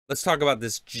let's talk about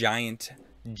this giant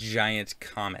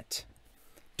comet.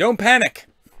 Don't panic!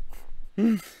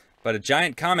 But a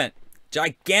giant comet,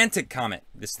 gigantic comet.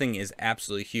 This thing is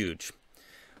absolutely huge.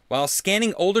 While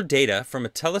scanning older data from a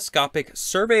telescopic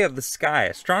survey of the sky,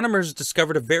 astronomers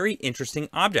discovered a very interesting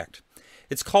object.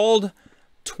 It's called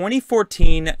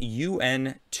 2014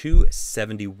 UN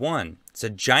 271. It's a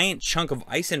giant chunk of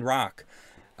ice and rock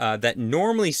that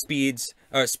normally spends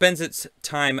its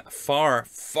time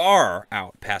far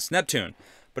out past Neptune.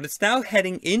 But it's now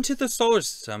heading into the solar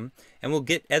system and will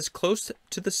get as close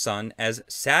to the sun as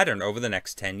Saturn over the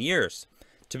next 10 years.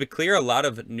 To be clear, a lot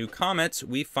of new comets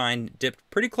we find dipped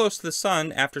pretty close to the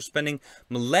sun after spending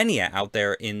millennia out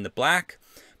there in the black,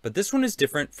 but this one is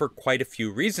different for quite a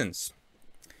few reasons.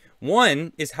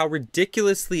 One is how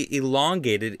ridiculously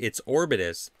elongated its orbit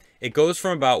is. It goes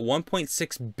from about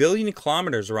 1.6 billion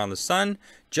kilometers around the sun,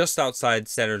 just outside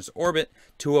Saturn's orbit,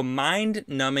 to a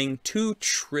mind-numbing 2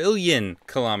 trillion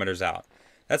kilometers out.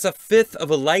 That's a fifth of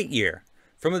a light year.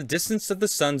 From the distance of the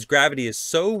sun's gravity is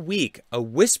so weak, a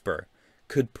whisper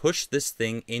could push this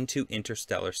thing into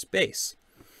interstellar space.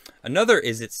 Another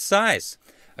is its size.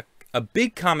 A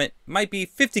big comet might be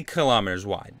 50 kilometers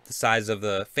wide, the size of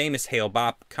the famous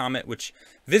Hale-Bopp comet, which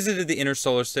visited the inner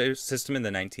solar system in the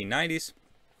 1990s.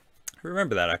 I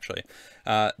remember that, actually.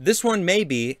 This one may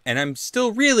be, and I'm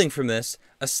still reeling from this,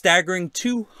 a staggering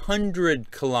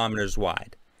 200 kilometers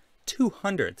wide.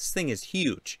 200. This thing is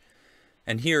huge.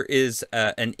 And here is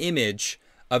an image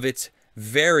of its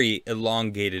very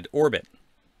elongated orbit.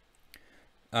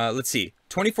 Let's see.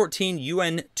 2014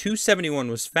 UN 271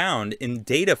 was found in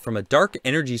data from a dark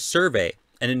energy survey,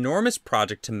 an enormous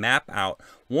project to map out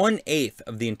 1/8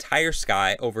 of the entire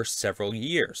sky over several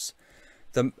years.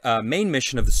 The main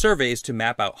mission of the survey is to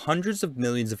map out hundreds of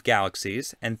millions of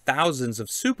galaxies and thousands of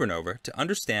supernovae to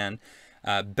understand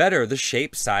better the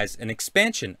shape, size, and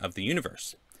expansion of the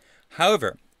universe.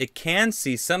 However, it can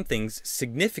see some things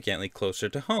significantly closer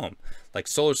to home, like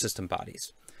solar system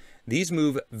bodies. These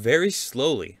move very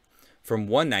slowly from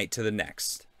one night to the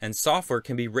next, and software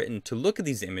can be written to look at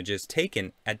these images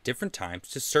taken at different times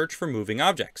to search for moving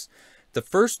objects. The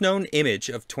first known image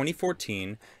of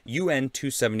 2014 UN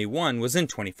 271 was in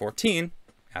 2014,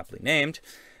 aptly named,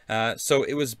 so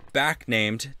it was back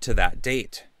named to that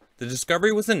date. The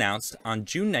discovery was announced on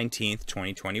June 19th,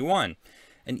 2021,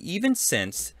 and even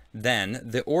since then,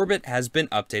 the orbit has been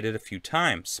updated a few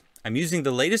times. I'm using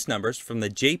the latest numbers from the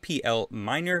JPL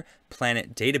Minor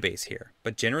Planet database here,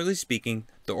 but generally speaking,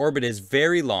 the orbit is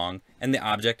very long and the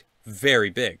object very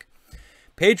big.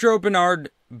 Pedro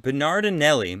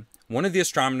Bernardinelli, one of the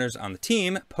astronomers on the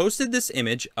team, posted this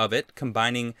image of it,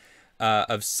 combining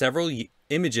of several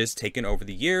images taken over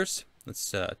the years.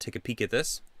 Let's take a peek at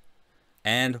this.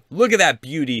 And look at that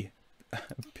beauty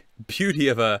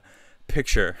of a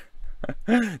picture.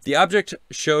 The object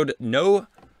showed no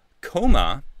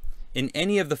coma in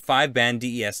any of the 5-band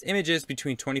DES images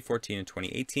between 2014 and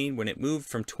 2018, when it moved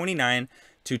from 29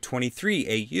 to 23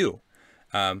 AU.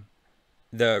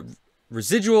 The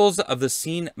residuals of the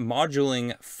scene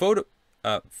modeling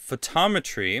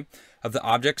photometry of the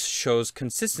objects shows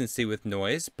consistency with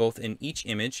noise, both in each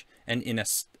image and in a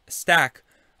stack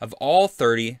of all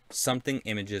 30-something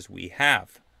images we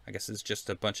have. I guess it's just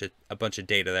a bunch of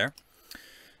data there.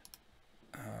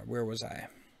 Where was I?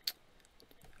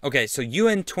 Okay, so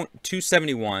UN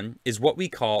 271 is what we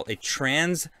call a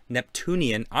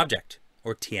trans-Neptunian object,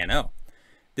 or TNO.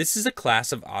 This is a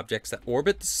class of objects that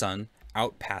orbit the sun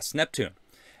out past Neptune,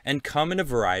 and come in a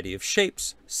variety of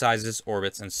shapes, sizes,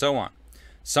 orbits, and so on.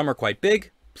 Some are quite big.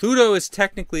 Pluto is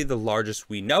technically the largest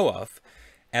we know of,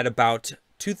 at about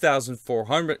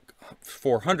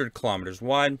 2,400 kilometers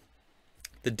wide,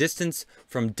 the distance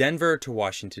from Denver to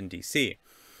Washington, D.C.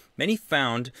 Many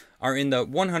found are in the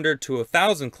 100 to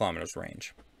 1,000 kilometers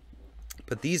range.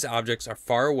 But these objects are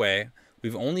far away.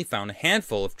 We've only found a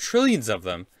handful of trillions of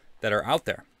them that are out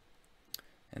there.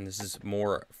 And this is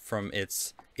more from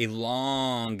its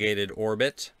elongated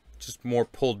orbit, just more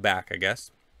pulled back, I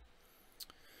guess.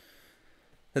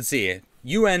 Let's see.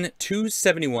 UN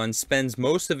 271 spends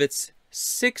most of its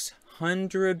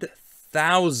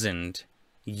 600,000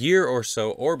 year or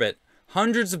so orbit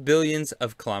hundreds of billions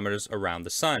of kilometers around the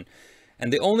sun.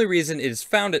 And the only reason it is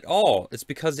found at all is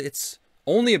because it's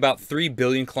only about 3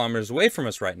 billion kilometers away from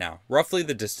us right now, roughly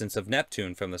the distance of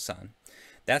Neptune from the sun.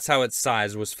 That's how its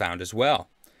size was found as well.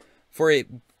 For a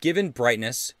given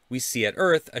brightness we see at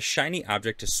Earth, a shiny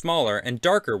object is smaller and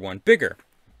darker one bigger.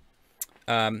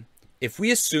 If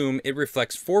we assume it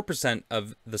reflects 4%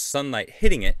 of the sunlight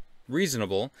hitting it,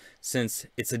 reasonable since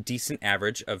it's a decent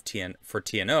average of for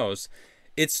TNOs,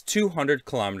 it's 200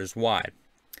 kilometers wide.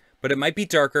 but it might be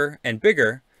darker and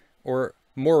bigger or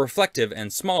more reflective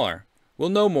and smaller. We'll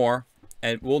know more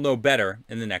and we'll know better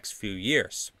in the next few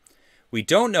years. We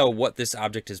don't know what this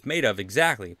object is made of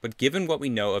exactly, but given what we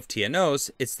know of TNOs,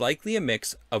 it's likely a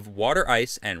mix of water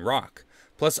ice and rock,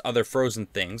 plus other frozen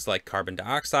things like carbon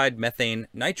dioxide, methane,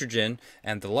 nitrogen,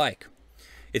 and the like.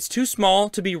 It's too small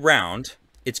to be round,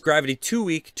 its gravity too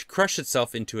weak to crush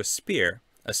itself into a sphere,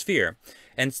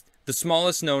 and the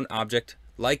smallest known object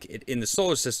like it in the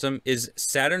solar system is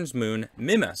Saturn's moon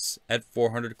Mimas at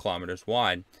 400 kilometers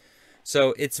wide.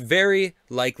 So it's very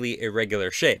likely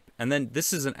irregular shape. And then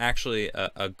this is actually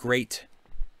a great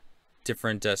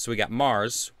different, so we got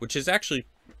Mars, which is actually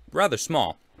rather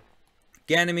small.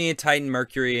 Ganymede, Titan,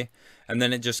 Mercury, and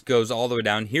then it just goes all the way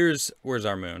down. Where's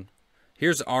our moon?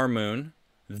 Here's our moon,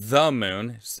 the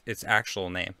moon, its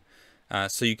actual name.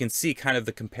 So you can see kind of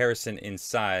the comparison in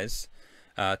size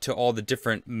to all the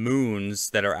different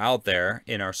moons that are out there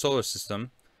in our solar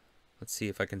system. Let's see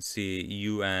if I can see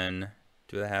UN.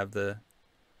 Do they have the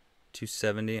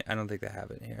 270? I don't think they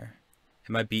have it here. It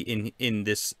might be in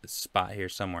this spot here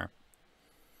somewhere.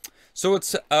 So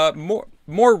it's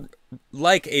more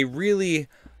like a really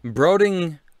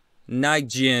Brownian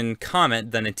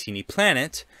comet than a teeny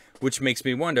planet, which makes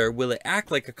me wonder, will it act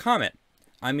like a comet?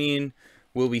 I mean,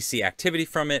 will we see activity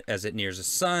from it as it nears the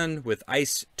sun, with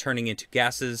ice turning into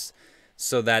gases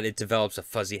so that it develops a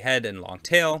fuzzy head and long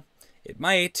tail? It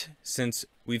might, since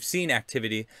we've seen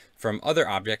activity from other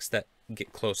objects that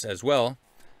get close as well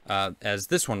as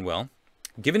this one will.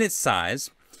 Given its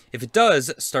size, if it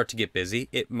does start to get busy,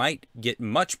 it might get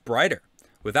much brighter.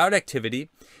 Without activity,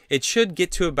 it should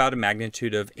get to about a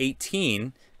magnitude of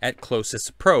 18 at closest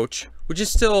approach, which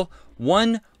is still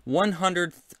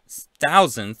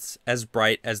 1/100,000th as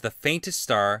bright as the faintest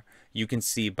star you can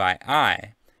see by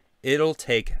eye. It'll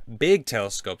take big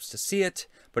telescopes to see it,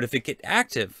 but if it gets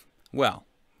active, well,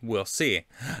 we'll see.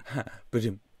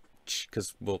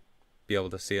 Because we'll be able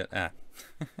to see it.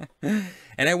 And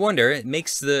I wonder, it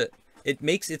makes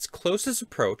its closest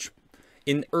approach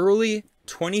in early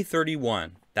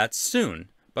 2031. That's soon,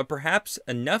 but perhaps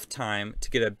enough time to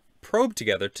get a probe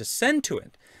together to send to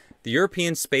it. The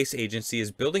European Space Agency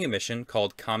is building a mission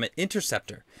called Comet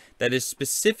Interceptor that is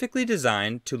specifically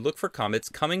designed to look for comets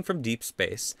coming from deep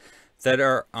space that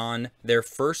are on their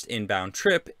first inbound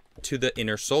trip to the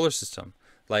inner solar system,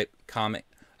 like Comet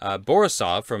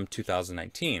Borisov from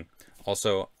 2019,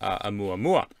 also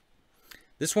Oumuamua.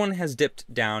 This one has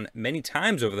dipped down many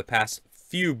times over the past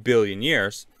few billion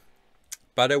years,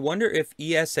 but I wonder if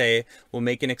ESA will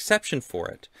make an exception for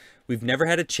it. We've never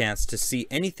had a chance to see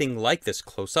anything like this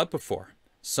close up before.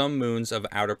 Some moons of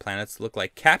outer planets look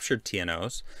like captured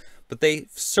TNOs, but they've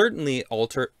certainly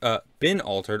been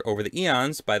altered over the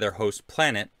eons by their host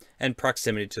planet and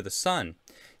proximity to the sun.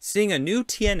 Seeing a new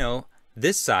TNO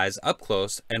this size up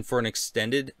close and for an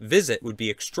extended visit would be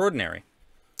extraordinary.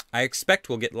 I expect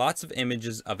we'll get lots of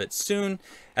images of it soon.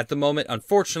 At the moment,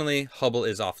 unfortunately, Hubble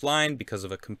is offline because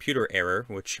of a computer error,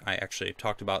 which I actually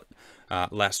talked about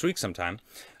last week sometime.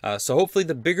 So hopefully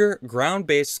the bigger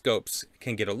ground-based scopes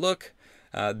can get a look.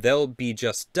 They'll be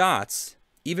just dots,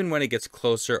 even when it gets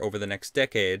closer over the next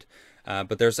decade.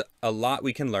 But there's a lot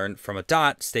we can learn from a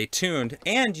dot. Stay tuned.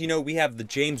 And, you know, we have the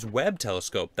James Webb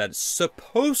Telescope that's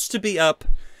supposed to be up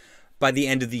by the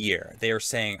end of the year. They are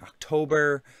saying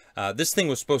October. This thing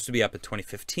was supposed to be up in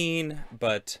 2015,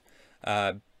 but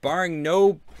barring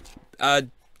no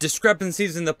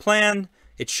discrepancies in the plan,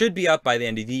 it should be up by the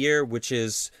end of the year, which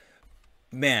is,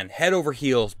 man, head over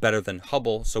heels better than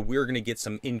Hubble. So we're going to get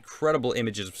some incredible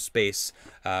images of space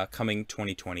coming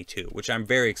 2022, which I'm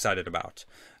very excited about.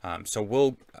 So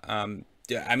we'll,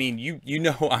 I mean, you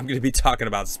know I'm going to be talking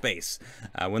about space.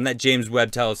 When that James Webb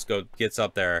Telescope gets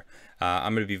up there,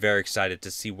 I'm going to be very excited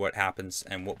to see what happens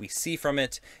and what we see from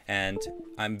it. And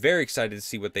I'm very excited to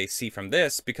see what they see from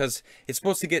this, because it's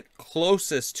supposed to get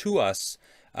closest to us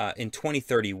in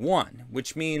 2031,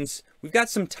 which means we've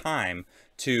got some time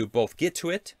to both get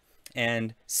to it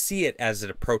and see it as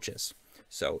it approaches.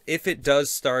 So if it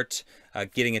does start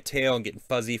getting a tail and getting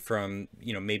fuzzy from,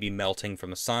 you know, maybe melting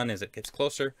from the sun as it gets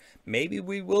closer, maybe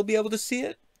we will be able to see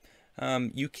it.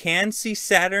 You can see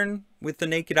Saturn with the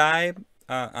naked eye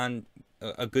on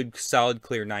a good, solid,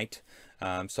 clear night.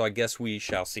 So I guess we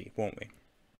shall see, won't we?